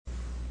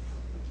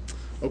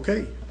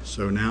Okay,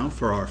 so now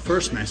for our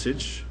first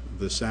message of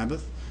the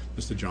Sabbath,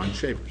 Mr. John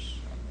Shavers.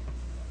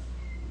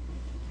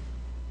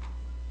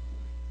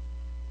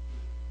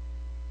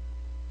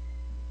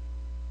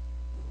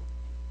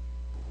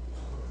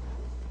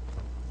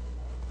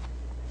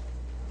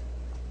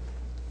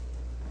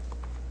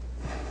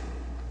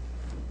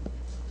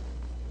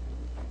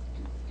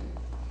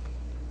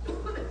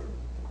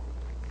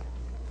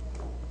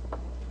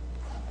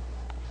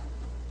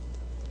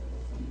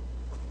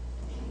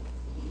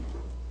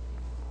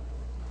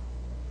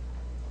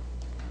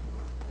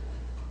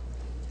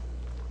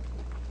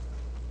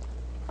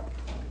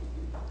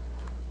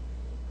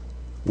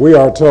 We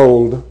are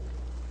told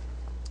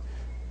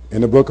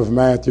in the book of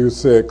Matthew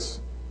 6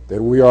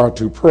 that we are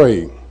to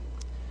pray,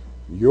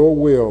 "Your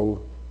will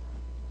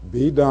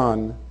be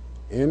done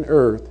in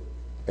earth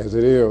as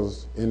it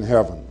is in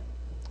heaven."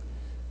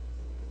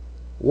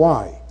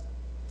 Why?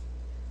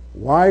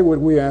 Why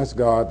would we ask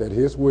God that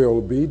His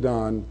will be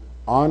done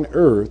on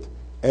earth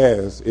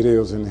as it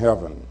is in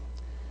heaven?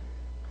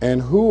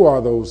 And who are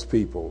those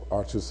people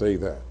are to say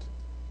that?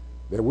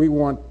 That we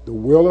want the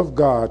will of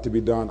God to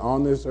be done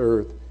on this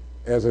earth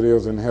as it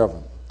is in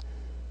heaven.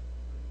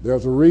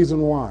 There's a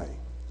reason why.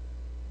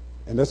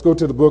 And let's go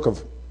to the book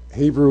of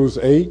Hebrews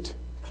 8,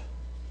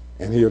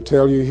 and he'll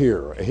tell you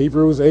here.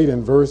 Hebrews 8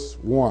 and verse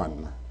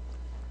 1.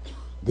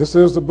 This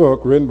is the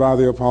book written by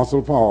the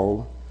Apostle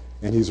Paul,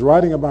 and he's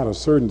writing about a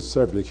certain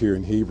subject here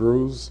in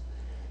Hebrews,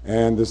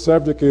 and the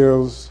subject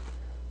is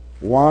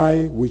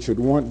why we should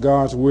want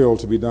God's will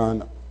to be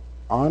done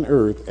on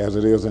earth as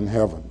it is in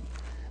heaven.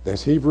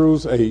 That's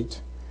Hebrews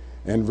 8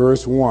 and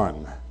verse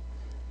 1.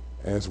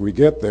 As we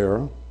get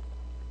there,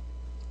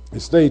 it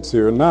states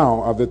here,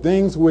 "Now of the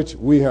things which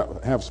we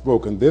have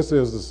spoken," this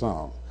is the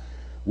psalm,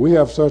 "we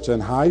have such an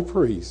high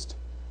priest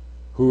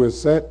who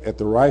is set at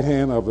the right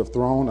hand of the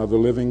throne of the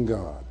living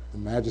God, the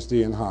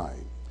majesty and high,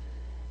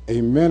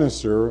 a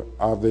minister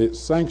of the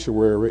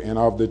sanctuary and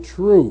of the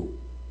true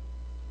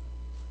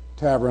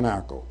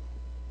tabernacle."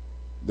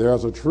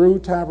 There's a true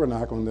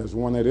tabernacle and there's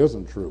one that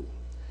isn't true.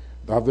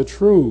 Of the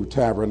true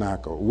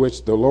tabernacle,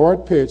 which the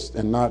Lord pitched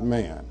and not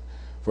man.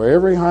 For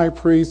every high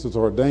priest is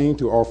ordained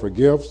to offer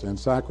gifts and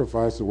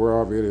sacrifices,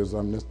 whereof it is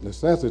a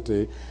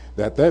necessity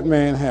that that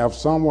man have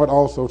somewhat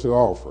also to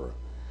offer.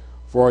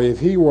 For if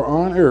he were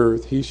on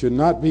earth, he should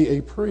not be a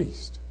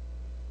priest.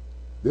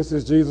 This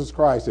is Jesus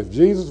Christ. If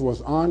Jesus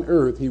was on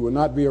earth, he would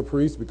not be a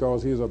priest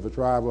because he is of the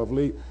tribe of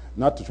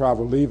not the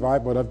tribe of Levi,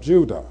 but of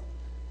Judah.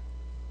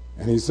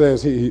 And he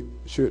says he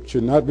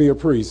should not be a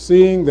priest,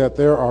 seeing that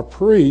there are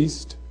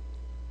priests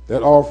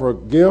that offer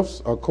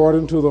gifts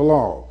according to the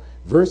law.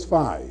 Verse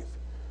 5.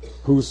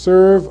 Who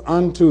serve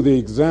unto the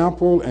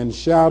example and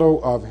shadow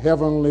of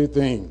heavenly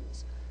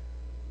things.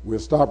 We'll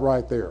stop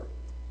right there.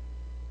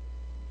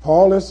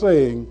 Paul is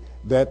saying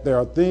that there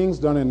are things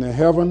done in the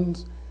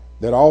heavens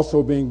that are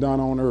also being done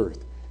on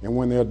earth. And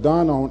when they're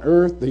done on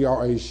earth, they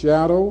are a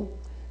shadow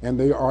and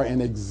they are an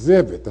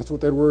exhibit. That's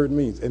what that word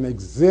means, an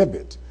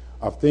exhibit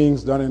of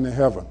things done in the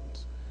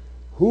heavens.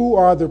 Who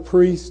are the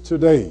priests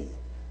today?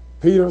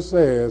 Peter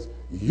says,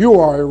 you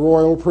are a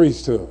royal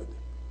priesthood.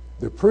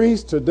 The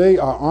priests today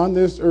are on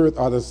this earth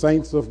are the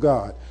saints of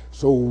God.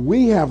 So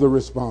we have the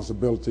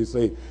responsibility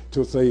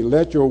to say,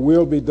 let your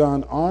will be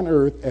done on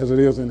earth as it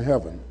is in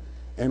heaven.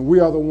 And we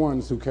are the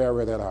ones who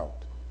carry that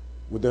out.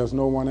 There's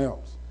no one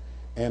else.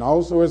 And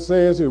also it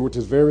says here, which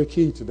is very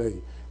key today,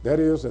 that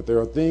is that there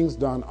are things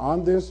done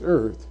on this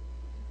earth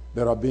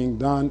that are being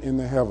done in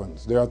the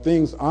heavens. There are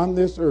things on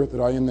this earth that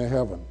are in the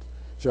heavens.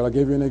 Shall I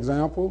give you an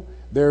example?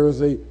 There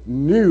is a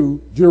new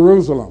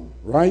Jerusalem,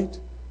 right?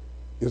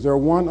 Is there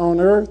one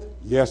on earth?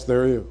 Yes,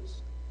 there is.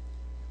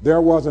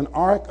 There was an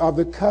Ark of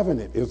the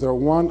Covenant. Is there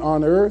one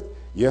on earth?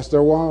 Yes,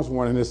 there was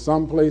one, and there's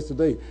some place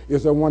today.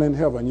 Is there one in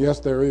heaven? Yes,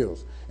 there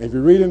is. And if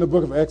you read in the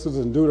book of Exodus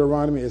and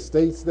Deuteronomy, it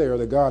states there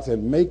that God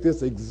said, make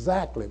this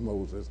exactly,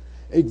 Moses,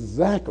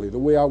 exactly the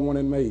way I want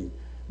it made,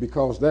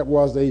 because that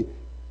was a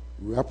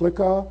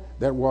replica,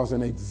 that was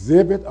an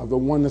exhibit of the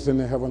one that's in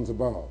the heavens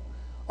above.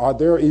 Are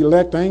there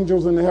elect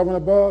angels in the heaven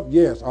above?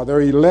 Yes. Are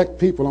there elect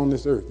people on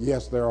this earth?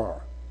 Yes, there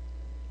are.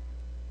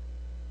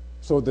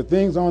 So the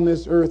things on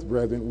this earth,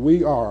 brethren,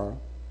 we are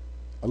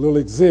a little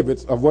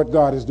exhibits of what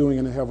God is doing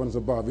in the heavens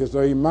above. Is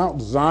there a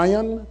Mount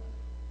Zion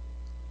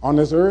on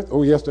this earth?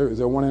 Oh, yes, there is. Is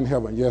there one in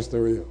heaven? Yes,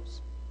 there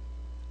is.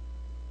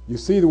 You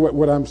see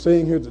what I'm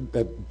saying here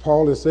that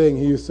Paul is saying?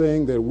 He is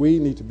saying that we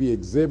need to be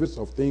exhibits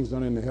of things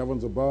done in the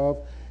heavens above,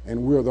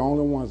 and we're the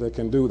only ones that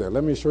can do that.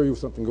 Let me show you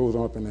something goes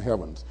on up in the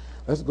heavens.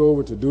 Let's go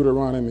over to Job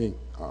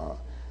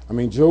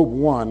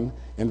 1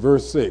 and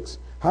verse 6.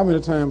 How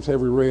many times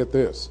have we read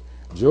this?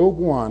 Job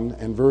 1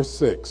 and verse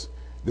 6.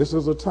 This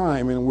is a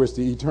time in which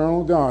the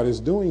eternal God is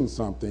doing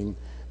something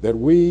that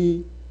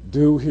we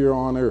do here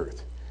on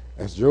earth.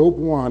 As Job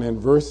 1 and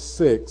verse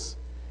 6,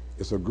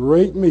 it's a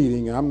great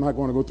meeting, and I'm not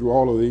going to go through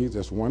all of these,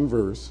 that's one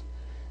verse.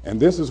 And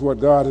this is what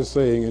God is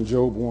saying in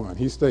Job 1.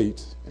 He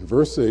states in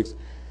verse 6,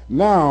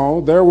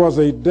 "Now there was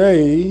a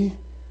day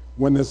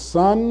when the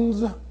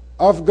sons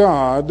of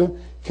God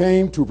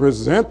came to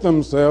present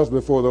themselves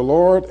before the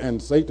Lord,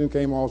 and Satan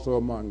came also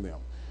among them.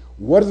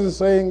 What is it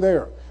saying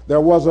there?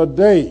 There was a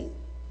day.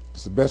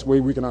 It's the best way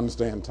we can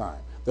understand time.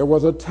 There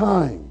was a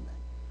time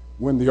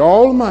when the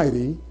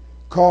Almighty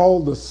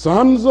called the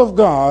sons of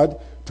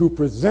God to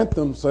present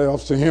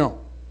themselves to him.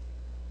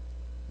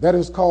 That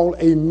is called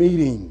a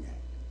meeting.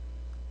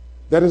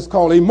 That is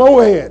called a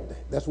moed.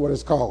 That's what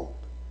it's called.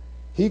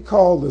 He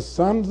called the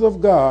sons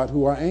of God,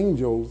 who are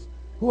angels.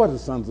 Who are the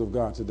sons of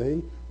God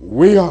today?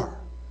 We are.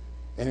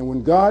 And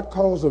when God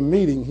calls a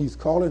meeting, he's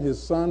calling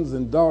his sons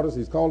and daughters,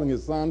 he's calling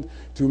his sons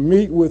to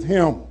meet with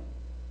him.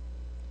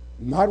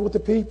 Not with the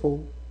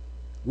people,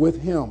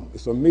 with him.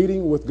 It's a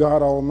meeting with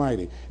God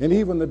Almighty. And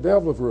even the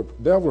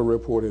devil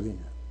reported in.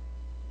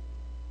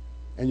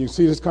 And you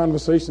see this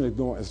conversation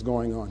that's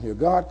going on here.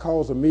 God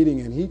calls a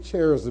meeting and he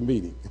chairs the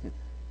meeting.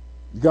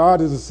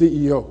 God is the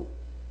CEO.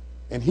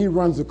 And he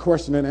runs the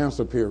question and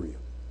answer period.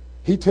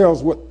 He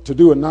tells what to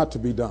do and not to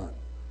be done.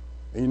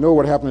 And you know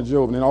what happened to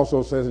Job. And it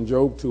also says in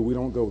Job 2, we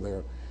don't go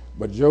there.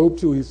 But Job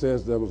 2, he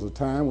says there was a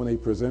time when they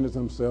presented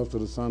themselves to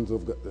the sons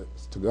of God,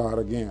 to God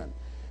again.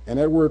 And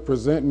that word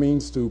present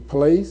means to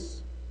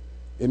place.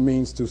 It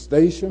means to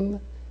station.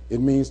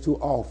 It means to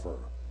offer.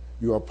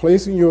 You are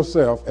placing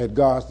yourself at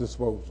God's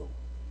disposal.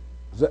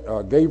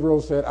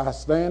 Gabriel said, I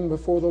stand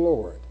before the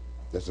Lord.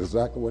 That's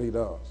exactly what he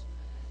does.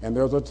 And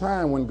there's a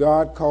time when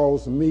God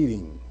calls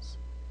meetings.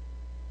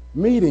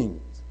 Meetings.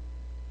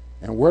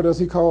 And where does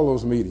he call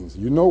those meetings?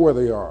 You know where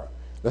they are.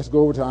 Let's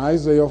go over to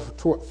Isaiah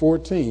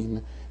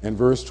 14 and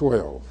verse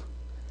 12.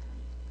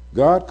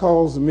 God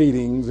calls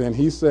meetings, and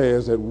he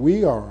says that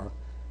we are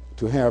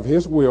to have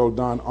his will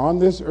done on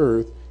this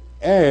earth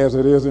as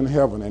it is in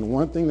heaven. And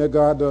one thing that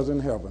God does in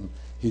heaven,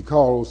 he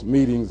calls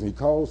meetings. He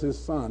calls his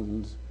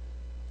sons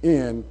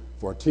in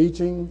for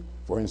teaching,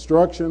 for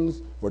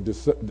instructions,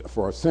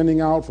 for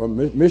sending out, for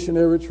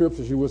missionary trips,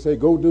 as you would say,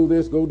 go do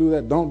this, go do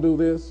that, don't do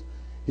this.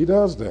 He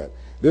does that.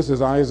 This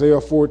is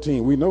Isaiah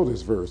 14. We know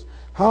this verse.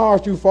 How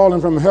art you fallen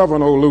from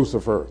heaven, O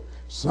Lucifer,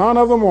 son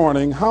of the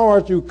morning? How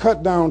art you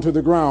cut down to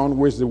the ground,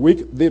 which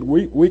did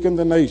weaken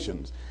the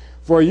nations?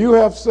 For you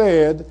have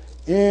said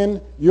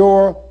in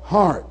your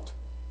heart.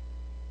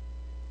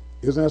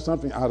 Isn't that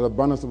something? Out of the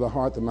abundance of the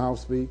heart, the mouth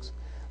speaks.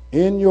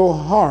 In your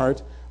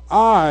heart,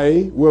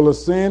 I will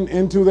ascend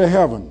into the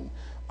heaven.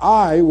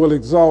 I will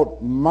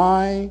exalt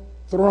my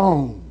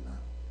throne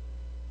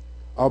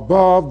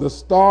above the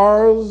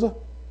stars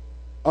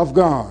of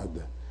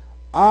God.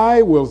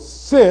 I will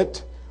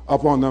sit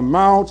upon the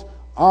mount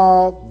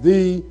of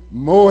the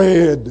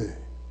Moed.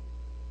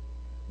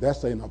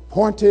 That's an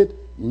appointed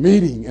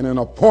meeting in an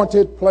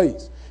appointed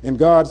place. And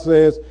God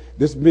says,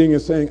 this being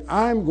is saying,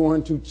 I'm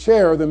going to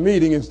chair the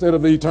meeting instead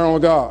of the eternal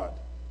God.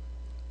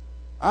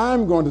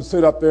 I'm going to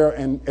sit up there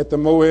and at the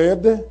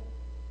Moed,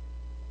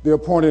 the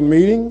appointed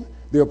meeting,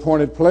 the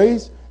appointed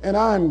place, and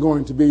I'm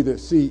going to be the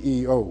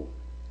CEO.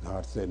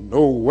 God said,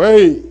 no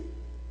way.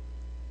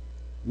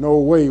 No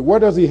way. Where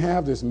does he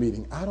have this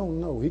meeting? I don't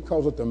know. He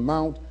calls it the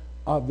Mount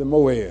of the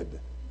Moed.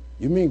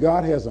 You mean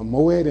God has a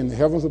Moed in the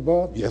heavens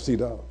above? Yes, he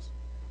does.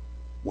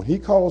 When he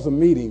calls a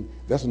meeting,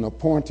 that's an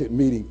appointed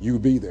meeting. You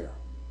be there.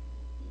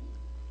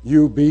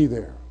 You be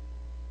there.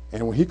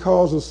 And when he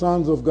calls the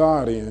sons of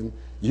God in,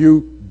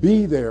 you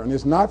be there. And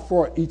it's not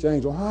for each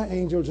angel. Hi,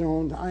 Angel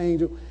Jones. Hi,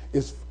 Angel.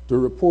 It's to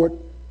report,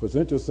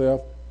 present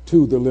yourself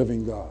to the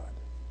living God.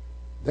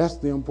 That's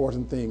the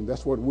important thing.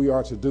 That's what we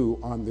are to do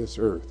on this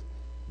earth.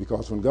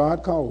 Because when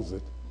God calls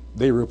it,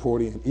 they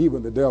report in.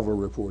 Even the devil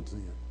reports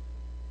in.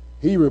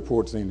 He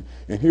reports in.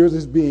 And here's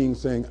this being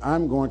saying,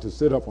 I'm going to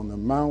sit up on the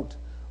mount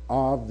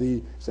of the,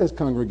 it says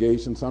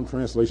congregation, some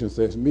translation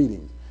says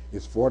meeting.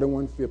 It's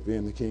 4150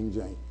 in the King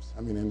James.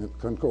 In the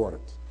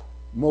Concordance.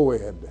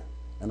 Moed,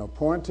 an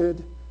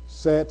appointed,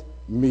 set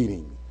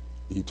meeting.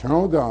 The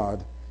eternal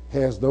God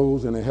has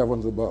those in the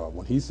heavens above.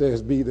 When he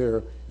says be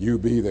there, you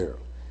be there.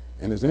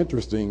 And it's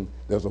interesting,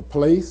 there's a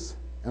place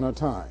and a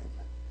time.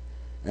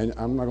 And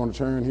I'm not going to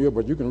turn here,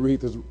 but you can read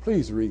this.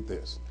 Please read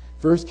this.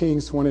 1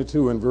 Kings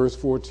 22 and verse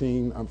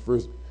 14.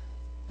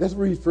 Let's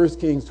read 1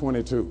 Kings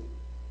 22.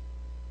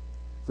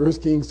 1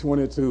 Kings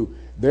 22.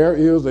 There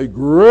is a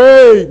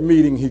great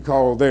meeting, he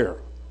called there.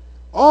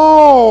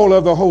 All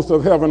of the hosts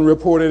of heaven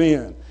reported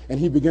in. And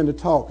he began to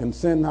talk and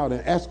send out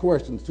and ask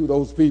questions to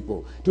those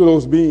people, to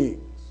those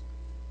beings.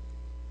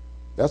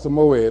 That's a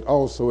Moed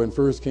also in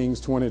 1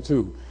 Kings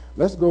 22.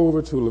 Let's go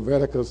over to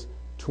Leviticus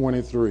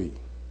 23.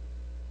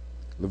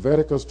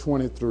 Leviticus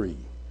 23.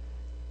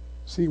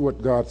 See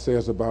what God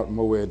says about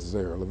Moeds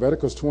there.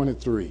 Leviticus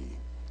 23.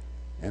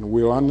 And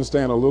we'll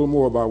understand a little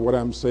more about what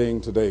I'm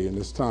saying today in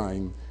this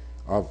time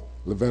of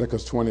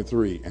Leviticus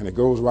 23. And it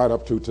goes right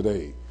up to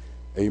today.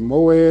 A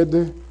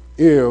Moed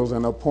is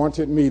an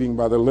appointed meeting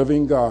by the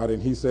living God,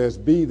 and he says,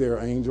 be there,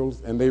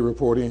 angels, and they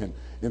report in.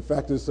 In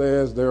fact, it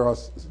says there are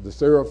the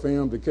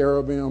seraphim, the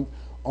cherubim,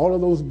 all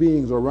of those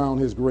beings around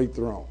his great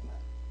throne.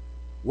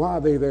 Why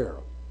are they there?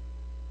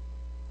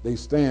 They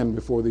stand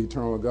before the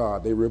eternal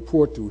God. They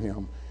report to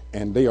him,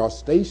 and they are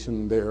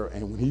stationed there,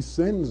 and when he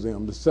sends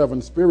them, the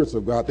seven spirits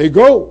of God, they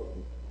go.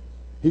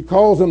 He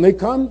calls them, they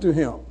come to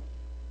him.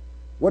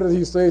 What did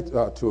he say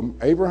to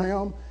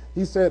Abraham?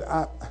 He said,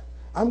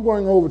 I'm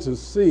going over to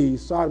see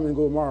Sodom and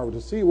Gomorrah,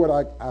 to see what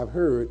I've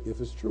heard, if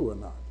it's true or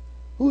not.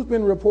 Who's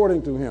been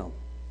reporting to him?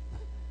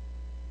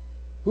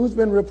 Who's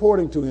been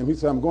reporting to him? He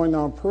said, I'm going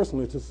down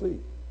personally to see.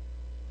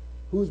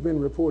 Who's been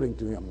reporting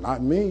to him?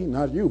 Not me,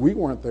 not you. We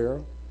weren't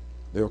there.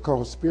 They were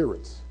called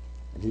spirits.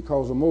 And he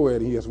calls them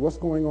Moed. He asks, what's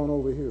going on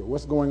over here?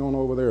 What's going on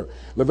over there?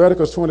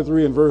 Leviticus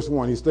 23 and verse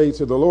 1, he states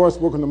here, the Lord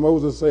spoke unto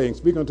Moses, saying,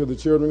 speak unto the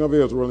children of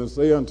Israel, and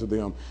say unto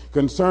them,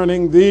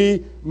 concerning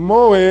the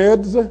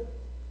Moeds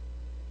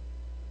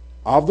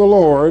of the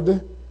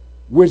Lord,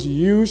 which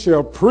you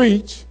shall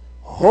preach,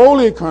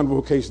 holy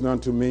convocation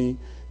unto me.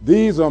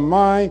 These are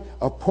my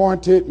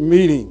appointed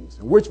meetings.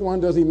 Which one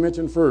does he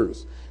mention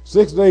first?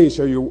 6 days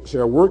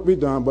shall work be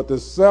done, but the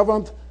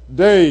seventh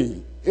day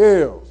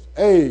is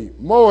a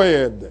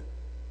Moed.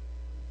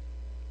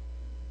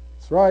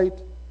 That's right.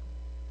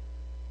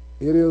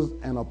 It is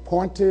an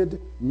appointed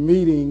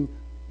meeting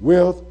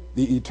with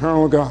the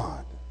eternal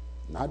God,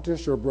 not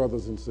just your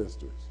brothers and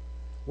sisters.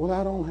 Well,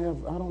 I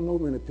don't know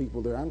many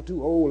people there. I'm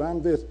too old.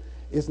 I'm this.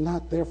 It's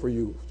not there for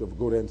you to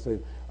go there and say,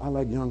 I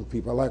like young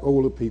people. I like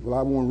older people.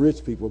 I want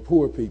rich people,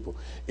 poor people.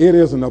 It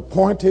is an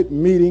appointed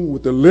meeting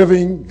with the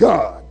living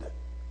God.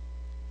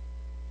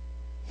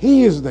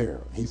 He is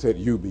there. He said,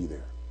 you be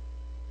there.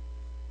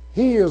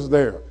 He is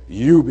there.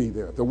 You be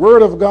there. The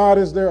word of God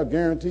is there. I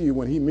guarantee you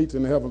when he meets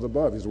in the heavens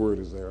above, his word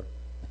is there.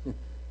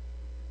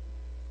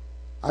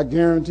 I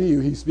guarantee you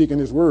he's speaking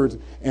his words.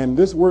 And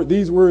these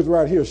words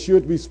right here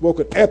should be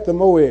spoken at the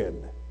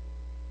Moed.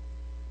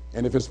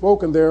 And if it's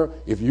spoken there,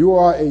 if you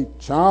are a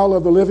child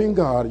of the living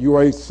God, you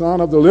are a son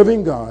of the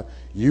living God,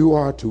 you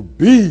are to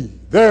be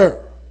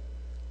there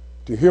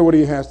to hear what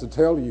he has to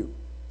tell you.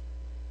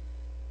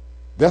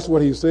 That's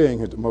what he's saying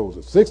here to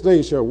Moses. 6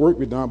 days shall work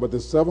be done, but the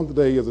seventh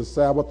day is a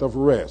Sabbath of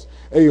rest,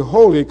 a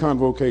holy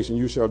convocation.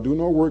 You shall do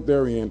no work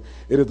therein.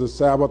 It is the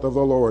Sabbath of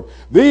the Lord.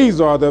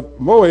 These are the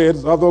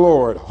Moeds of the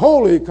Lord,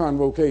 holy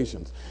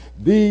convocations.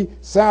 The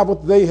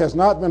Sabbath day has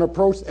not been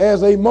approached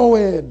as a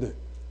Moed.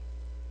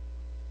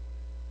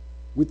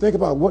 We think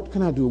about what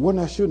can I do, what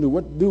I shouldn't do,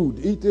 what to do,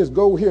 eat this,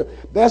 go here.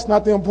 That's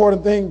not the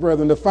important thing,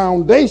 brethren. The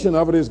foundation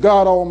of it is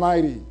God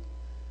Almighty.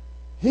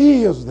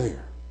 He is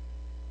there.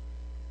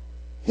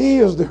 He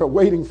is there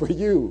waiting for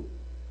you.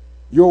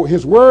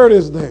 His word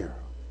is there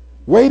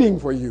waiting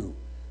for you.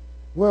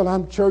 Well,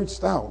 I'm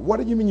churched out. What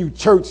do you mean you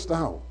churched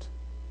out?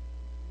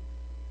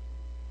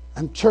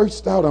 I'm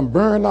churched out. I'm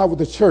burned out with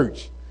the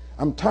church.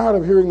 I'm tired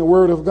of hearing the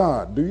word of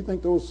God. Do you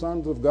think those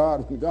sons of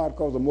God, when God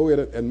calls them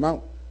Moed at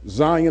Mount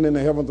Zion in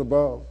the heavens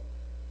above?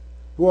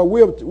 Well,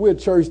 we're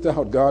churched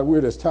out, God.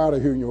 We're just tired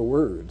of hearing your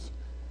words.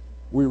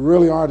 We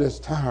really are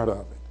just tired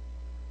of it.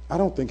 I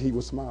don't think he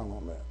would smile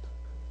on that.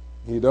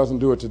 He doesn't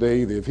do it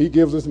today either. If he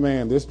gives this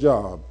man this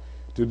job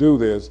to do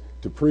this,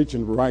 to preach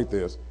and write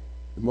this,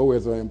 the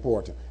Moeds are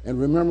important. And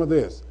remember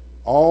this,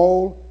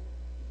 all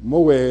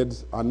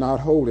Moeds are not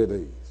holy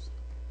days.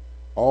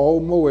 All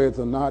Moeds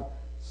are not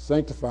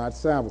sanctified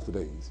Sabbath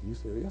days. You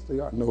say, yes, they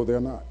are. No, they're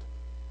not.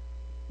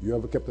 You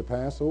ever kept the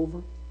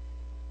Passover?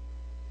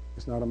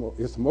 It's not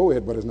it's a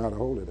Moed, but it's not a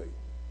holy day.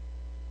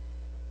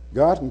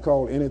 God can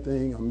call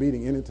anything, a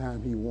meeting,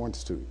 anytime he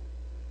wants to.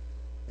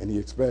 And he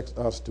expects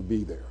us to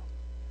be there.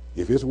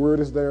 If his word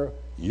is there,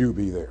 you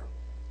be there.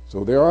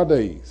 So there are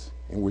days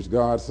in which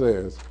God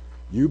says,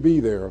 you be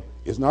there.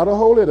 It's not a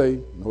holy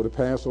day. No, the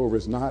Passover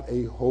is not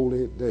a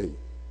holy day.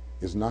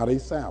 It's not a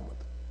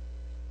Sabbath.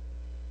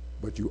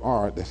 But you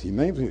are, that he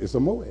names it, it's a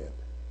Moed.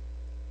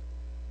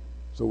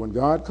 So when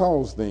God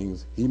calls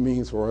things, he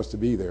means for us to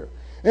be there.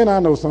 And I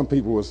know some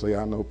people will say,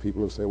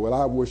 well,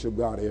 I worship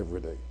God every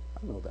day.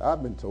 I know that.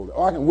 I've been told,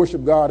 I can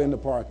worship God in the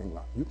parking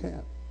lot. You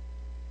can't.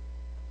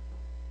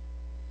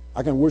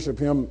 I can worship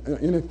him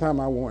anytime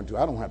I want to.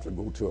 I don't have to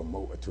go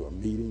to a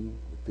meeting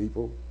with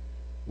people.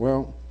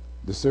 Well,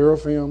 the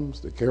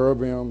seraphims, the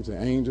cherubims,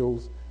 the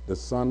angels, the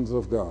sons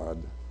of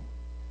God,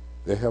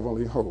 the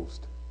heavenly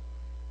host,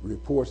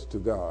 reports to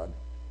God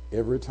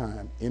every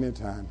time,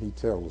 anytime he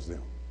tells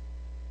them.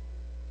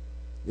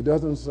 It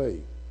doesn't say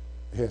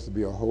it has to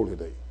be a holy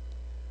day.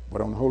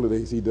 But on holy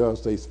days, he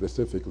does say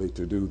specifically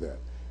to do that.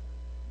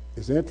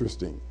 It's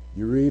interesting.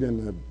 You read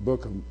in the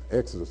book of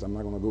Exodus, I'm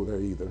not going to go there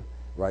either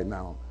right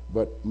now,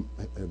 but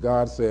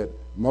God said,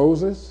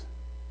 Moses,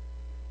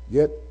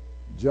 get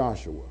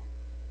Joshua,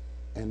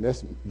 and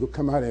let's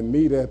come out and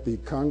meet at the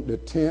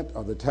tent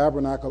of the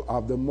tabernacle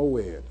of the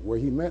Moed, where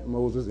he met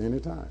Moses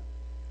anytime.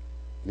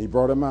 And he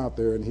brought him out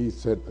there, and he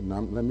said,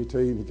 let me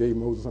tell you, he gave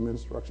Moses some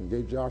instruction,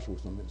 gave Joshua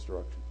some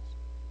instructions.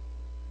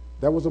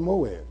 That was a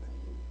Moed. It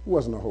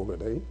wasn't a holy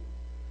day.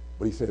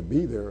 But he said,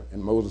 be there,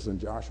 and Moses and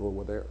Joshua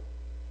were there.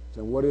 He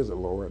said, what is it,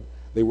 Lord?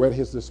 They were at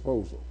his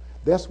disposal.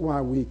 That's why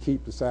we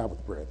keep the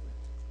Sabbath, brethren.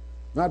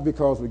 Not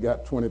because we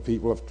got 20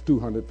 people, or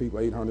 200 people,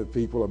 800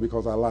 people, or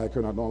because I like her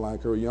and I don't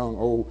like her, young,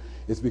 old.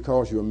 It's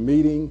because you're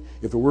meeting,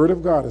 if the Word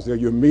of God is there,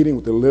 you're meeting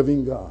with the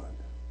living God.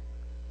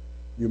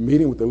 You're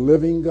meeting with the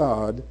living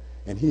God,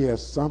 and he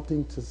has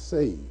something to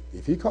say.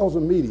 If he calls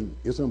a meeting,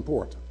 it's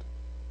important.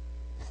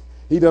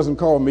 He doesn't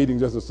call a meeting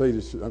just to say,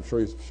 I'm sure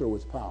he's show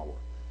his power.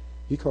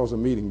 He calls a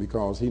meeting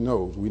because he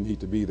knows we need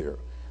to be there.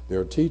 There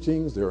are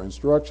teachings, there are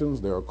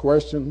instructions, there are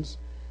questions,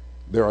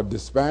 there are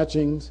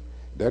dispatchings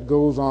that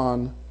goes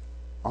on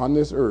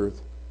this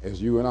earth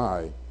as you and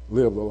I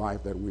live the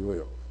life that we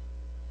live.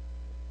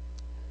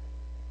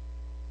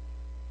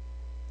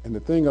 And the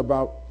thing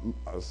about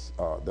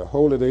the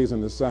holy days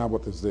and the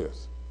Sabbath is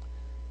this.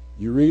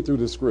 You read through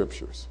the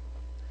scriptures,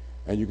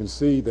 and you can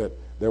see that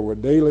there were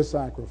daily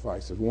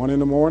sacrifices, one in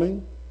the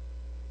morning,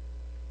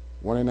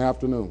 one in the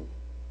afternoon.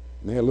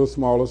 And they had little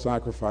smaller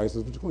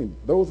sacrifices between.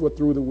 Those were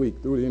through the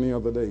week, through any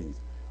other days.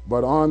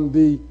 But on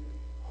the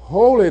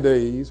holy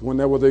days, when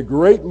there was a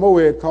great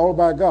moed called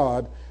by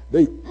God,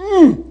 they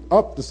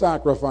upped the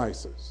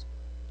sacrifices.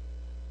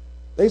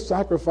 They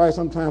sacrificed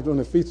sometimes on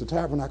the Feast of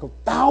Tabernacle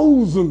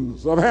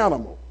thousands of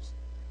animals.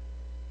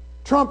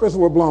 Trumpets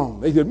were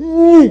blown. They did,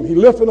 he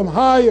lifted them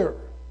higher.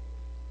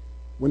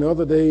 When the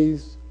other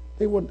days,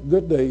 they were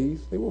good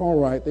days. They were all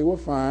right. They were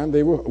fine.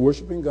 They were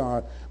worshiping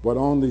God. But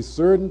on these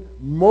certain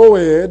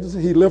moeds,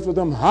 he lifted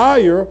them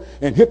higher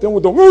and hit them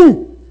with the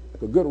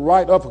like a good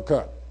right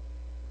uppercut.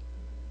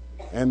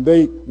 And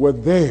they were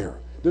there.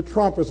 The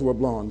trumpets were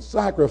blown,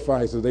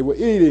 sacrifices. They were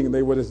eating.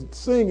 They were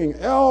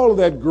singing, all of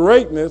that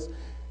greatness.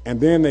 And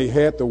then they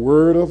had the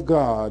Word of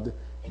God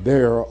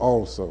there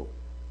also.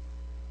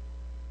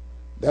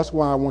 That's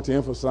why I want to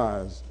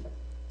emphasize,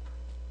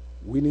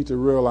 we need to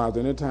realize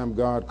that anytime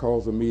God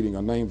calls a meeting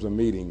or names a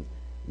meeting,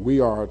 we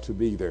are to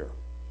be there.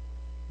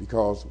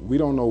 Because we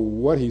don't know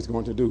what he's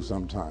going to do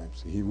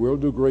sometimes. He will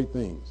do great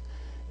things.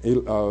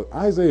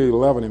 Isaiah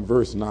 11 and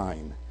verse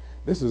 9.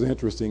 This is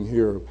interesting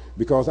here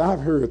because I've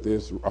heard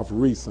this of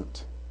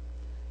recent.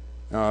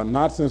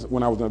 Not since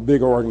when I was in a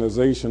big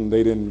organization,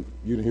 you didn't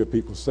hear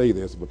people say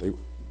this, but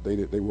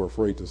they were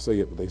afraid to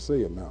say it, but they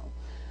say it now.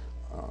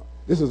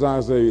 This is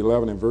Isaiah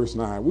 11 and verse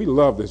 9. We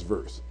love this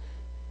verse.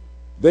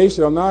 They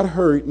shall not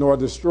hurt nor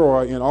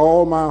destroy in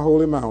all my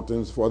holy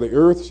mountains, for the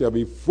earth shall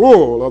be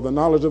full of the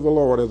knowledge of the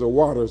Lord as the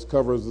waters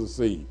covers the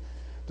sea.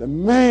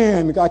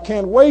 Man, I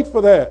can't wait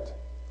for that.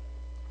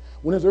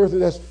 When this earth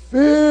is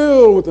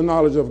filled with the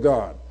knowledge of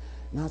God.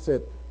 And I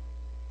said,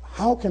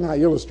 how can I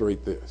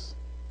illustrate this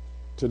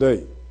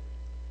today?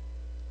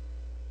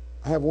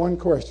 I have one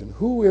question.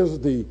 Who is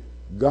the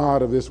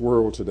God of this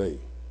world today?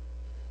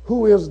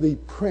 Who is the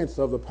prince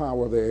of the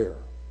power of the air?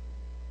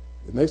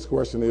 The next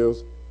question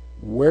is,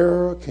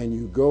 where can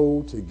you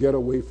go to get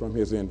away from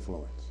his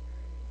influence?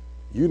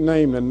 You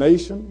name the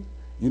nation,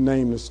 you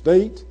name the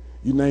state,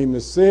 you name the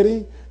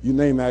city, you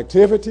name the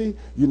activity,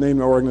 you name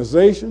the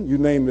organization, you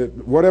name it,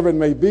 whatever it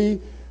may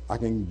be, I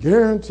can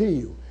guarantee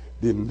you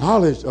the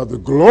knowledge of the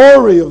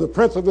glory of the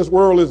prince of this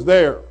world is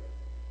there.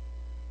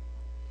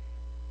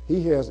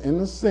 He has, in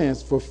a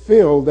sense,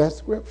 fulfilled that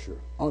scripture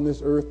on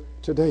this earth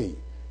today.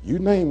 You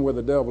name where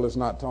the devil is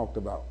not talked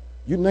about.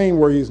 You name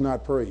where he's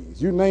not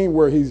praised. You name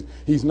where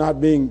he's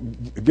not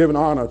being given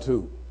honor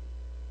to.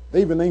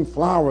 They even name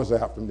flowers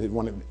after him. They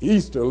wanted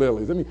Easter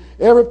lilies. I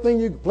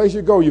mean, place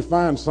you go, you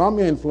find some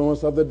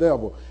influence of the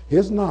devil.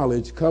 His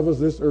knowledge covers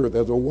this earth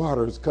as the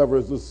waters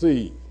covers the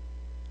sea.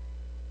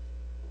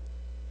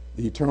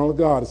 The eternal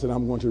God said,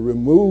 I'm going to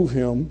remove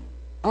him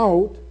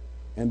out,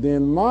 and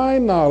then my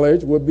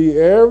knowledge will be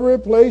every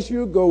place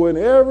you go and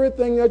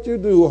everything that you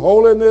do.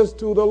 Holiness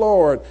to the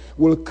Lord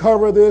will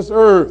cover this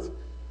earth.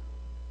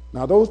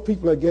 Now, those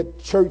people that get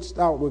churched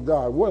out with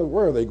God,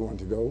 where are they going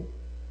to go?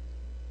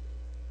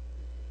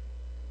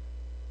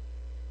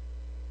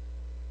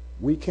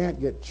 We can't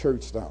get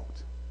churched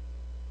out.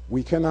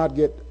 We cannot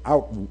get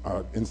out,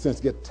 in a sense,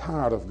 get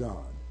tired of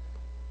God.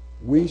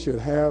 We should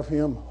have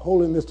him,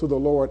 holiness to the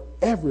Lord,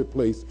 every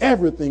place,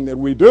 everything that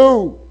we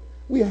do.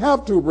 We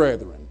have to,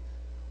 brethren.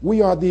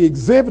 We are the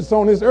exhibits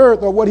on this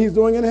earth of what he's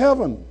doing in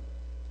heaven.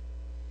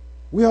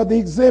 We are the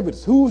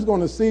exhibits. Who's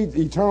going to see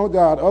the eternal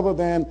God other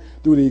than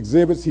through the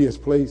exhibits he has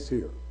placed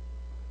here?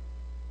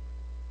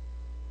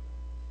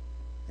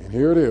 And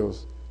here it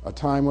is, a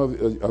time of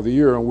the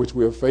year in which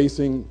we are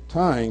facing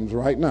times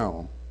right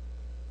now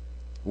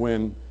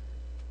when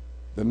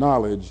the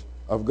knowledge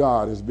of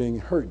God is being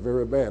hurt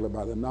very badly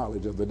by the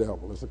knowledge of the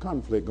devil. There's a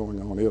conflict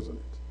going on, isn't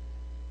it?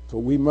 So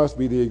we must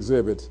be the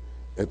exhibits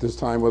at this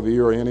time of the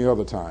year or any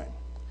other time.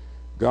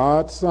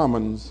 God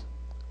summons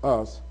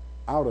us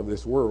out of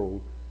this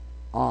world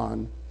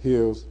on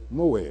his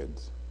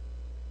moeds.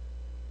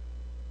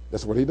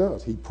 That's what he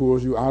does. He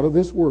pulls you out of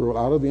this world,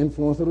 out of the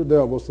influence of the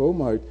devil so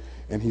much,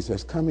 and he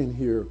says, come in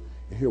here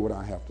and hear what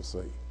I have to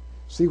say.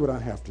 See what I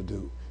have to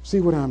do.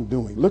 See what I'm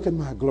doing. Look at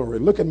my glory.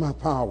 Look at my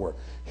power.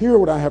 Hear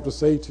what I have to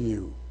say to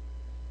you.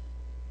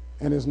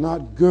 And it's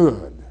not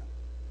good.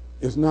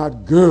 It's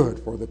not good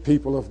for the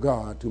people of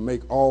God to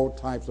make all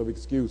types of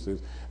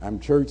excuses. I'm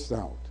churched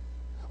out.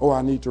 Oh,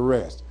 I need to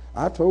rest.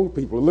 I told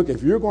people, look,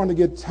 if you're going to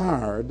get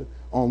tired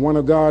on one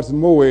of God's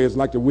moeds,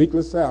 like the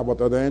weekly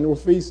Sabbath or the annual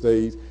feast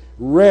days,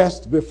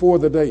 rest before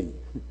the day.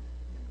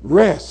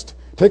 Rest.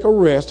 Take a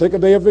rest, take a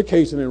day of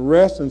vacation and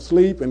rest and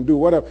sleep and do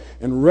whatever,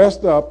 and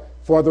rest up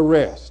for the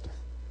rest.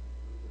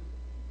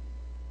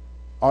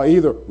 Or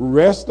either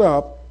rest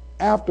up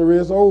after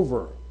it's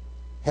over.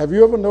 Have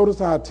you ever noticed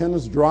how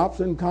attendance drops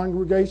in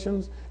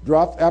congregations?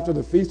 Drops after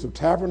the Feast of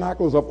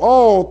Tabernacles of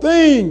all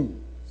things.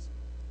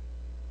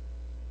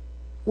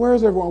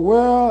 Where's everyone?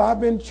 Well, I've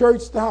been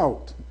churched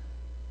out.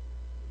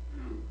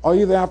 Or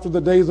either after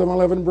the days of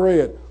unleavened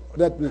bread.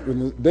 That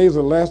the days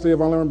of the last day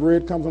of unleavened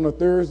bread comes on a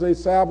Thursday,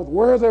 Sabbath.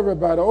 Where's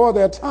everybody? Oh,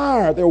 they're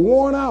tired. They're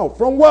worn out.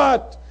 From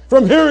what?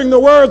 From hearing the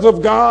words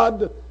of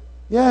God?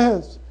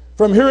 Yes.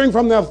 From hearing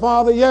from their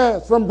Father?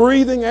 Yes. From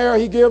breathing air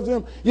He gives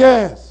them?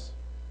 Yes.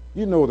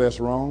 You know that's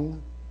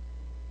wrong.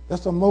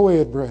 That's a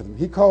moed, brethren.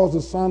 He calls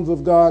the sons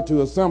of God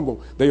to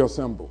assemble. They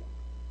assemble.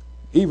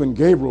 Even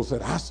Gabriel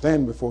said, I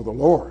stand before the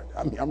Lord.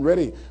 I'm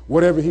ready,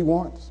 whatever He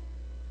wants.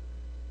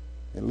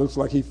 It looks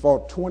like he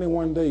fought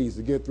 21 days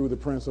to get through the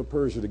Prince of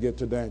Persia to get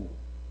to Daniel.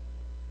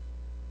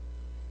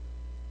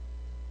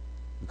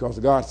 Because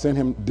God sent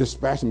him,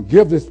 dispatched him,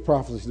 give this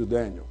prophecy to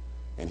Daniel.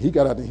 And he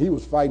got out and he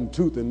was fighting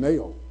tooth and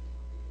nail.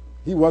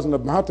 He wasn't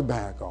about to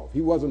back off. He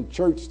wasn't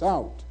churched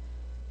out.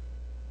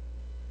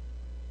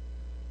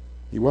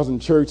 He wasn't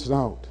churched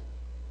out.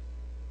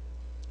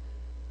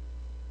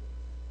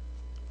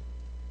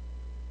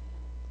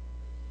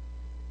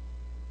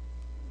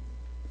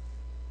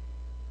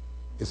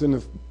 It's in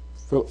the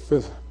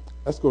fifth.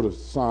 Let's go to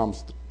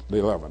Psalms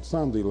 11.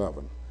 Psalms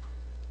 11.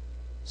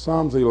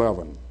 Psalms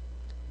 11.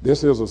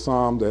 This is a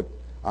psalm that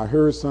I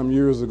heard some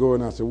years ago,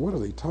 and I said, what are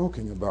they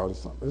talking about?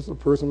 This a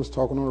person was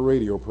talking on a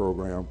radio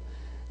program,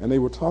 and they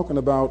were talking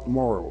about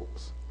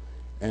morals.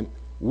 And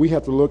we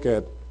have to look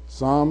at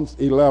Psalms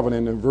 11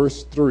 and in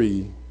verse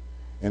 3,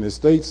 and it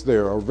states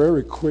there, a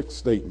very quick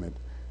statement.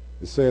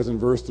 It says in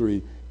verse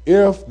 3,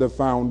 if the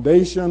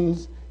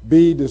foundations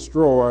be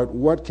destroyed,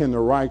 what can the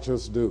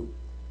righteous do?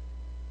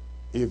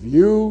 If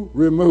you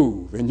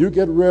remove and you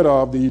get rid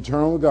of the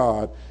eternal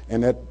God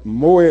and that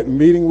moed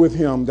meeting with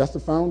Him, that's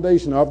the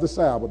foundation of the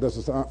Sabbath, that's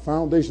the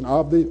foundation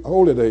of the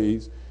holy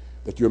days,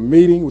 that you're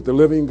meeting with the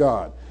living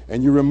God,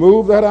 and you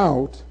remove that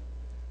out,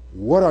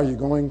 what are you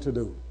going to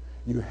do?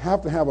 You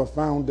have to have a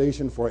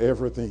foundation for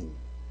everything.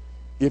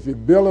 If you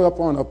build it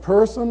upon a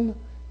person,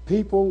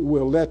 people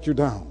will let you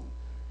down.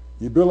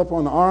 You build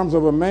upon the arms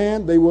of a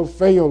man, they will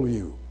fail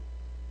you.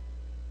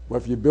 But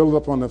if you build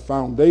up on the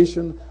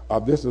foundation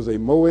of this is a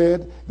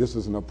moed, this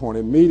is an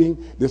appointed meeting,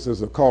 this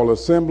is a called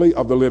assembly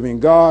of the living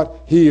God,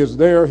 He is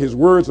there, His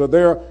words are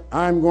there,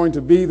 I'm going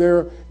to be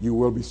there, you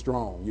will be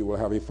strong. You will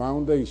have a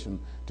foundation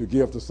to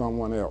give to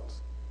someone else.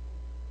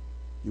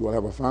 You will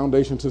have a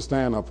foundation to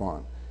stand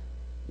upon.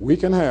 We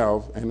can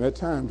have, and at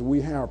times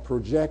we have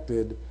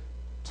projected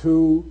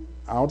to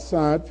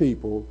outside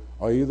people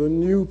or either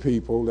new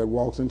people that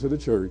walks into the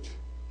church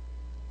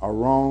a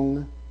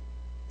wrong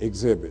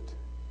exhibit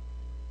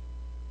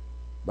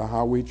by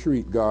how we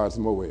treat God's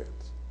moeds.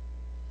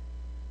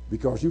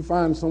 Because you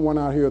find someone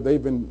out here,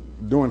 they've been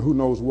doing who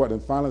knows what,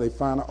 and finally they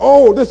find out,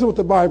 oh, this is what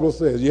the Bible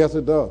says. Yes,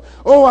 it does.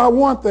 Oh, I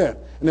want that.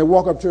 And they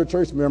walk up to a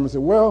church member and say,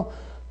 well,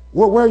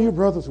 where are you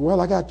brothers? Well,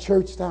 I got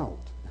churched out.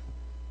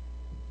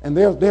 And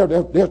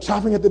they're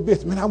chopping at the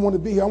bits. Man, I want to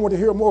be here. I want to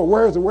hear more.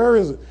 Where is it? Where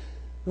is it?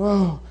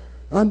 Oh,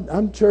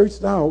 I'm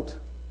churched out.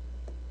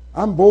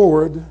 I'm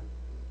bored.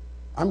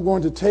 I'm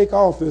going to take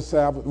off this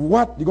Sabbath.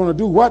 What? You're going to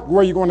do what?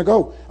 Where are you going to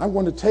go? I'm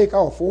going to take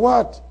off. For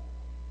what?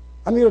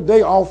 I need a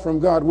day off from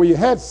God. Well, you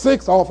had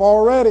 6 off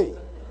already.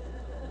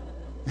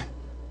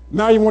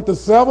 Now you want the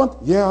 7th?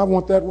 Yeah, I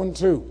want that one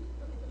too.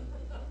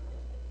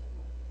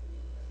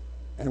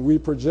 And we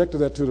projected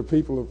that to the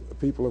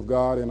people of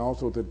God and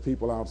also to the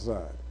people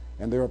outside.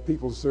 And there are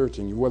people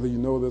searching, whether you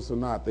know this or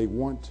not, they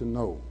want to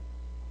know.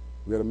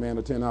 We had a man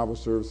attend our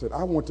service said,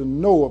 I want to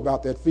know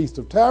about that Feast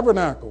of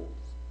Tabernacles.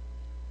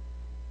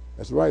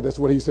 That's right. That's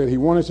what he said. He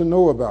wanted to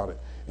know about it.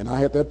 And I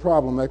had that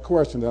problem, that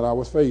question that I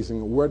was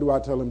facing. Where do I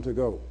tell him to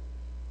go?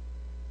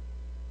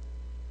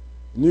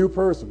 New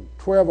person.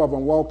 12 of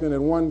them walked in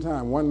at one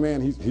time. One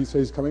man, he says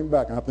he's coming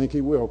back. And I think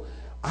he will.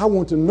 I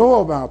want to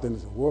know about them. He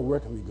said, well, where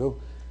can we go?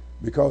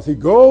 Because he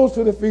goes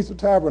to the Feast of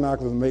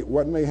Tabernacles, and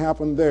what may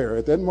happen there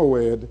at that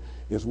moed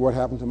is what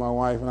happened to my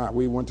wife and I.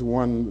 We went to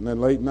one in the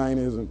late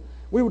 90s, and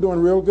we were doing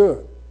real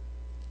good.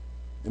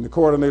 And the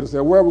coordinator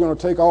said, well, we're going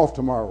to take off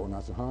tomorrow. And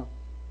I said, huh?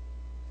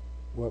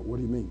 What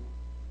do you mean?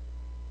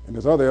 And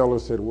this other elder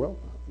said, well,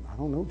 I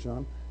don't know,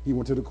 John. He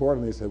went to the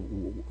coordinator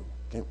and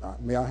said,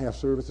 may I have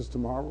services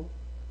tomorrow?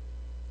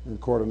 And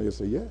the coordinator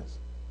said, yes.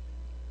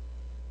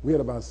 We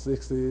had about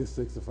 60,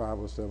 65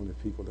 or 70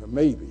 people there,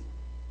 maybe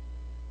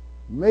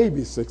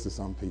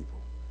 60-some people.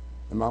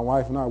 And my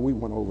wife and I, we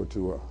went over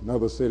to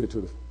another city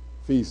to the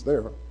feast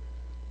there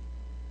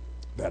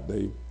that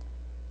day.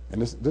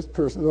 And this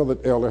person, the other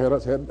elder,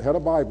 had a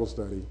Bible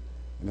study.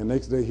 And the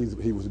next day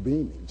he was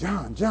beaming.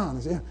 John, I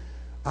said,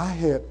 I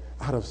had,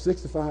 out of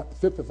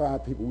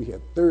 55 people, we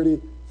had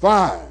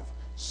 35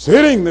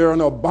 sitting there in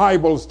a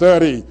Bible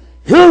study,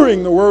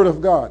 hearing the Word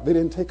of God. They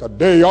didn't take a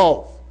day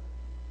off.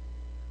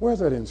 Where's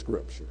that in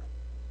Scripture?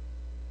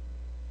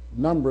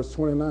 Numbers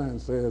 29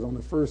 says on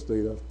the first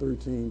day there are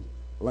 13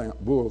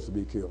 bulls to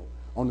be killed.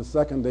 On the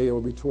second day it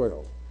will be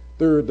 12.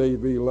 Third day it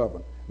will be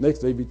 11. Next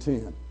day it will be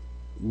 10.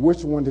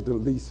 Which one did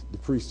the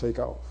priest take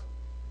off?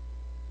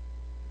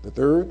 The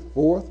third,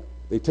 fourth?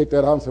 They take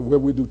that out and say, well,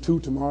 we do 2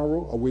 tomorrow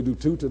or we do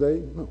 2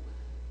 today? No.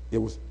 It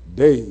was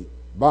day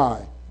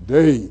by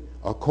day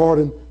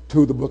according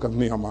to the book of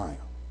Nehemiah.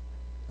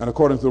 And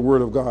according to the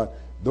word of God,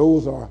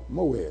 those are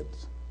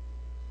moeds.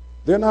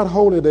 They're not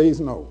holy days,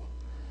 no.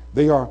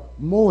 They are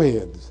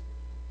moeds.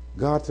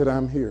 God said,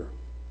 I'm here.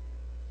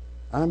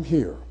 I'm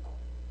here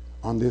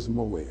on this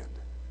moed.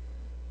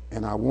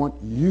 And I want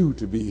you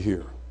to be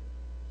here.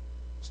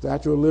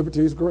 Statue of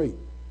Liberty is great.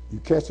 You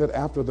catch it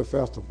after the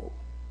festival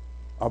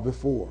or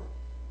before.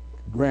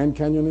 Grand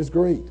Canyon is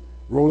great.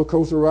 Roller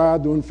coaster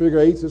ride doing figure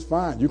eights is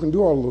fine. You can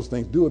do all of those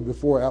things. Do it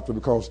before or after,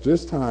 because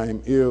this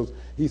time is,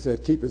 he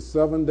said, keep it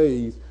 7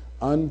 days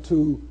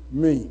unto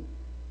me.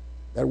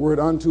 That word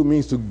unto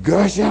means to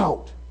gush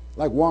out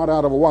like water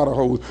out of a water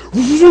hose.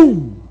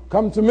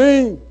 Come to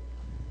me.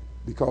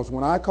 Because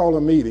when I call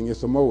a meeting,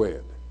 it's a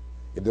moed.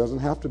 It doesn't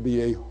have to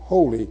be a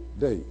holy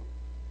day.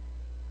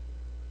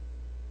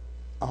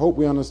 I hope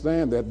we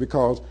understand that,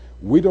 because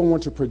we don't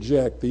want to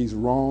project these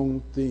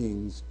wrong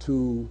things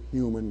to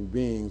human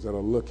beings that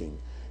are looking.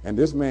 And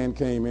this man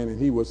came in and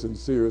he was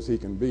sincere as he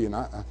can be. And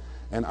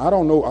I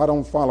don't know, I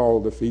don't follow all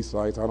the feast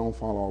sites. I don't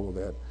follow all of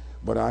that.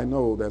 But I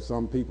know that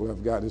some people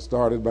have got it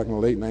started back in the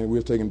late 90s. We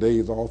were taking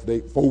days off.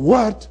 For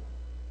what?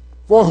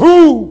 For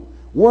who?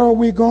 Where are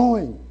we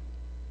going?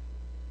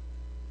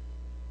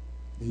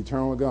 The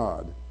eternal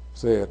God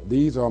said,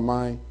 these are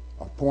my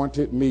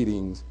appointed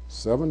meetings.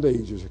 7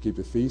 days you shall keep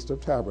the Feast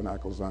of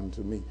Tabernacles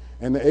unto me.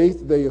 And the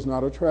 8th day is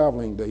not a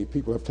traveling day.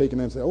 People have taken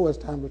it and said, oh, it's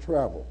time to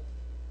travel.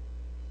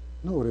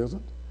 No, it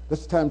isn't.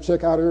 That's the time to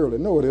check out early.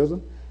 No, it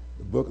isn't.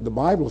 The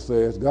Bible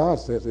says, God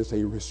says it's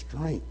a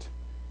restraint.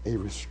 A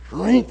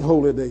restraint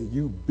holy day.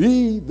 You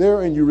be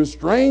there and you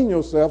restrain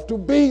yourself to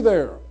be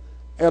there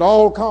at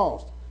all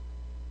cost.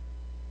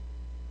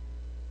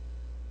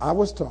 I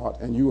was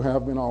taught, and you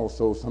have been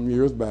also some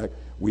years back,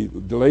 we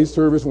delay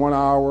service 1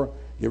 hour,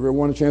 give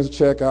everyone a chance to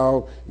check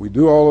out. We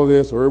do all of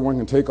this so everyone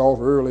can take off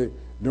early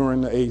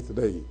during the 8th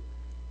day.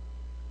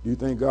 Do you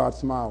think God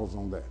smiles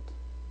on that?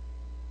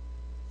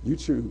 You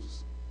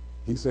choose.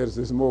 He says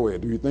this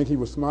moed. Do you think he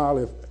would smile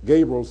if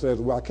Gabriel says,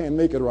 well, I can't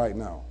make it right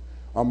now?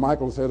 Or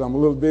Michael says, I'm a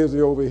little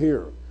busy over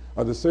here.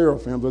 Or the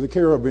seraphims or the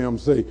cherubim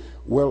say,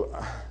 well,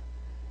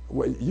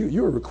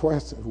 you're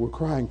requesting, we're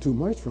crying too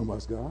much from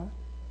us, God.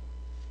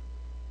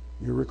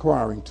 You're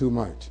requiring too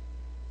much.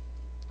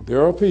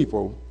 There are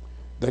people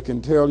that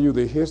can tell you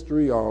the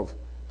history of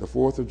the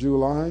 4th of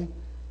July,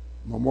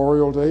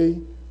 Memorial Day,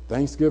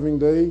 Thanksgiving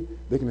Day.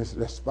 They can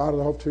spout it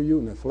off to you,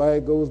 and the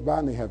flag goes by,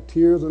 and they have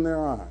tears in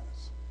their eyes.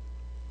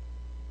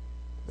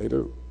 They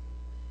do.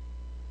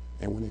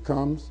 And when it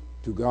comes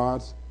to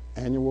God's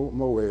annual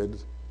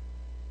moeds,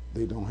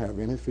 they don't have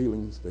any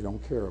feelings. They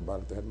don't care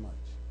about it that much.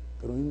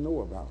 They don't even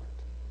know about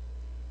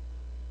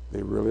it.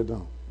 They really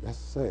don't. That's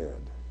sad.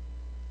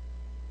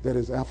 That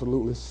is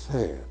absolutely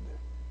sad.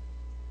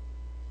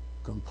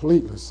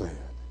 Completely sad.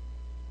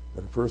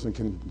 That a person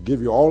can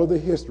give you all of the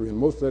history, and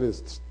most of that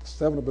is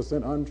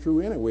 70% untrue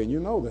anyway, and you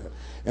know that.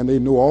 And they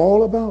know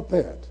all about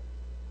that.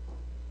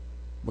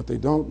 But they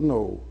don't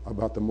know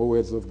about the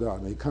moeds of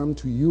God. And they come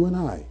to you and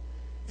I,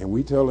 and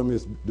we tell them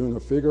it's doing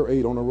a figure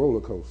 8 on a roller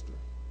coaster,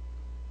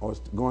 or it's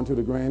going to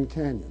the Grand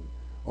Canyon,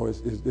 or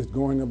it's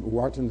going and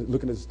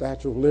looking at the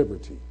Statue of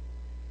Liberty.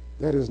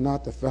 That is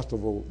not the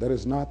festival. That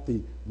is not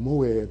the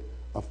moed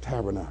of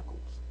tabernacles.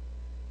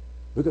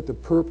 Look at the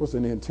purpose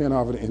and the intent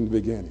of it in the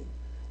beginning.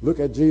 Look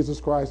at Jesus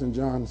Christ in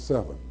John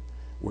 7,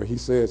 where he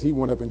says he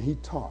went up and he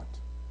taught.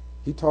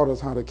 He taught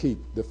us how to keep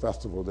the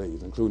festival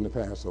days, including the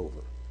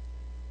Passover.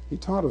 He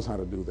taught us how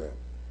to do that,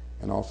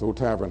 and also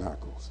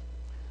tabernacles.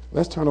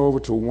 Let's turn over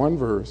to one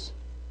verse,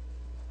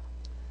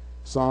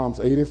 Psalms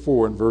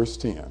 84 and verse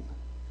 10.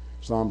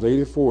 Psalms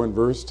 84 and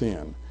verse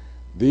 10.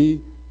 The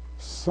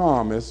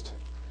psalmist,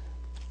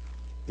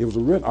 it was a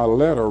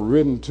letter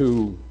written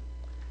to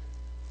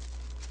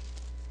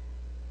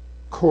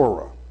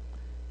Korah.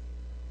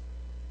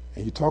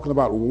 And you're talking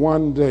about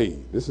one day.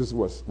 This is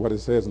what it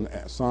says in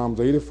Psalms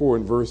 84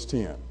 and verse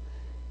 10.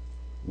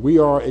 We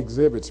are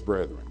exhibits,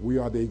 brethren. We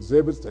are the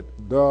exhibits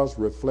that does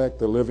reflect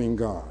the living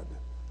God.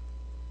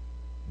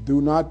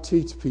 Do not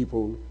teach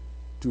people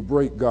to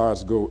break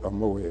God's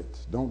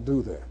moeds. Don't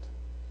do that.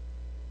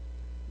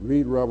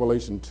 Read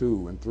Revelation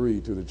 2 and 3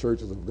 to the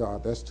churches of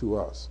God. That's to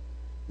us.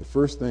 The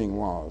first thing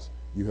was,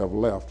 you have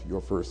left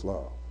your first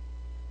love.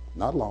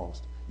 Not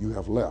lost. You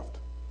have left.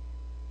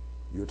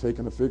 You're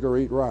taking a figure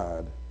 8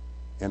 ride,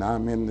 and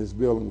I'm in this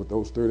building with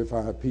those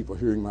 35 people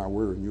hearing my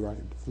word, and you're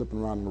flipping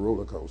around in a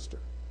roller coaster.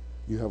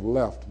 You have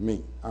left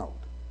me out.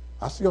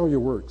 I see all your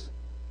works,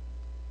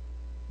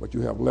 but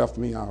you have left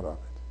me out of it.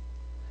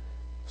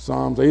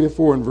 Psalms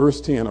 84 and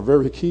verse 10, a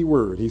very key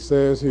word. He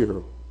says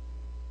here,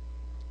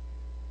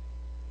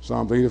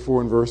 Psalms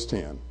 84 and verse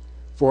 10,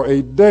 for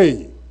a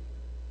day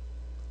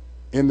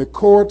in the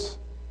courts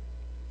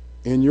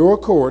in your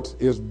courts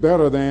is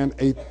better than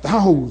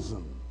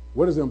 1,000.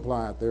 What is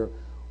implied there?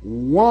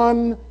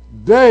 One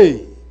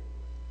day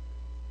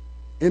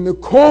in the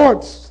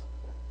courts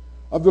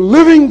of the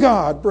living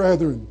God,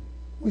 brethren.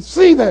 We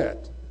see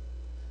that.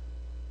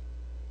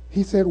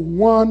 He said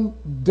one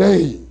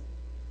day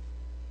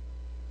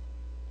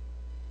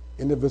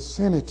in the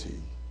vicinity,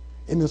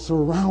 in the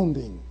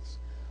surroundings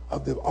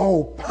of the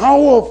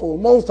all-powerful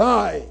Most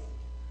High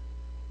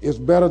is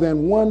better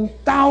than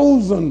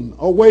 1,000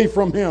 away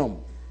from him.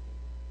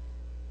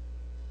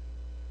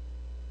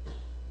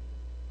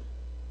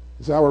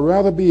 He said, I would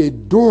rather be a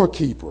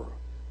doorkeeper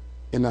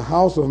in the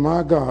house of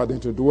my God than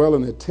to dwell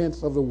in the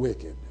tents of the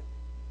wicked.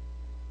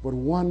 But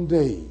one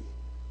day,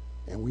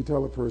 and we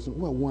tell a person,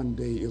 well, one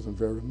day isn't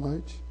very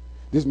much.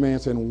 This man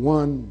said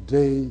one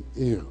day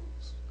is.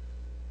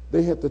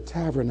 They had the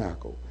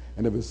tabernacle,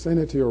 and the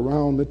vicinity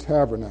around the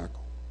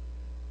tabernacle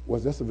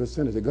was just a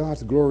vicinity.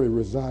 God's glory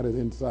resided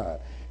inside.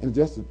 And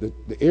just the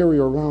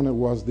area around it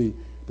was the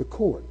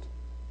court.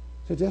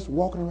 So just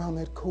walking around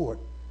that court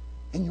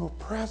in your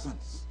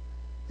presence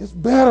is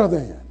better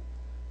than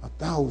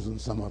 1,000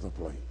 some other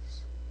place.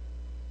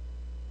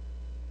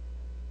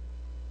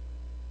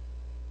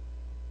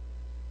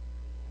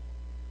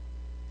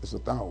 It's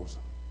 1,000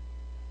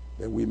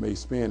 that we may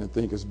spend and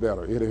think is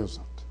better. It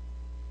isn't.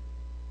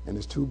 And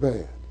it's too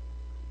bad.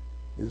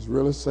 It's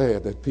really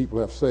sad that people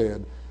have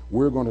said,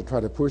 we're going to try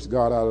to push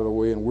God out of the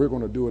way and we're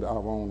going to do it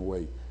our own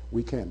way.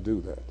 We can't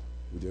do that.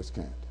 We just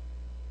can't.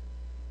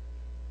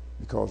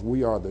 Because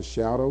we are the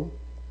shadow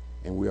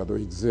and we are the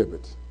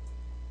exhibit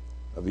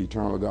of the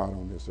eternal God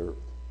on this earth.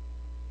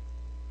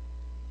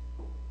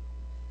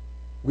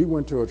 We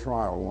went to a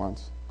trial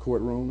once,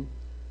 courtroom.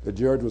 The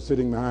judge was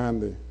sitting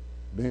behind the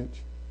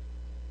bench.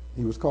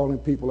 He was calling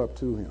people up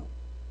to him.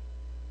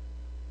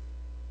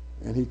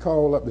 And he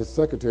called up the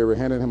secretary,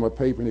 handed him a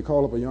paper, and he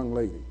called up a young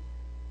lady.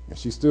 And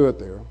she stood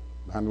there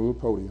behind the little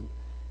podium,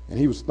 and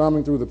he was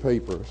thumbing through the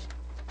papers.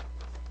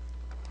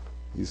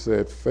 He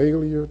said,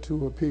 failure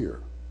to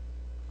appear.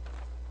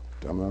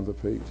 Down on the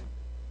page.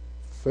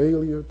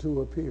 Failure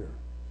to appear.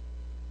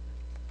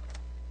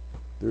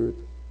 Third,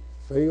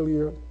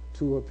 failure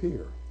to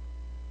appear.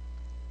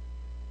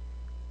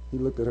 He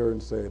looked at her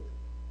and said,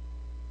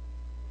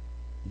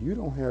 you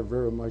don't have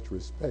very much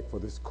respect for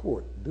this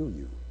court, do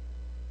you?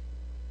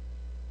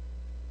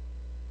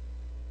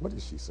 What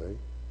did she say?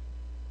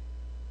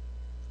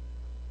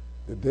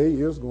 The day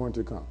is going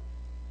to come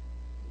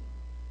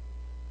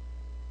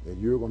that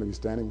you're going to be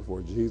standing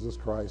before Jesus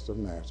Christ of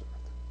Nazareth.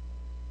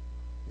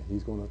 And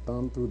he's going to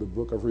thumb through the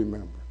book of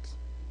remembrance.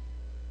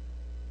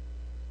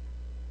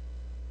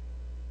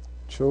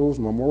 Chose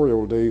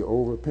Memorial Day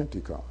over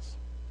Pentecost.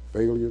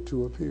 Failure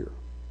to appear.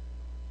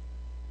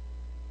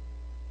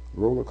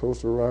 Roller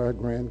coaster ride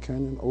Grand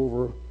Canyon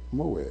over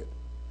Moed.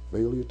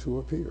 Failure to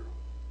appear.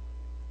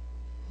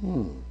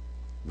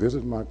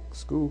 Visit my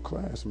school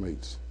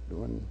classmates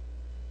doing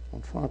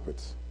on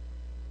trumpets.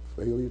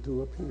 Failure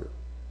to appear.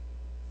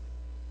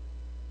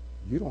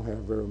 You don't have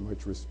very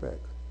much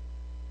respect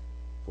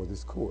for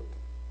this court,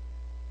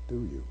 do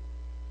you?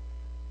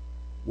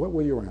 What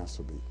will your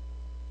answer be?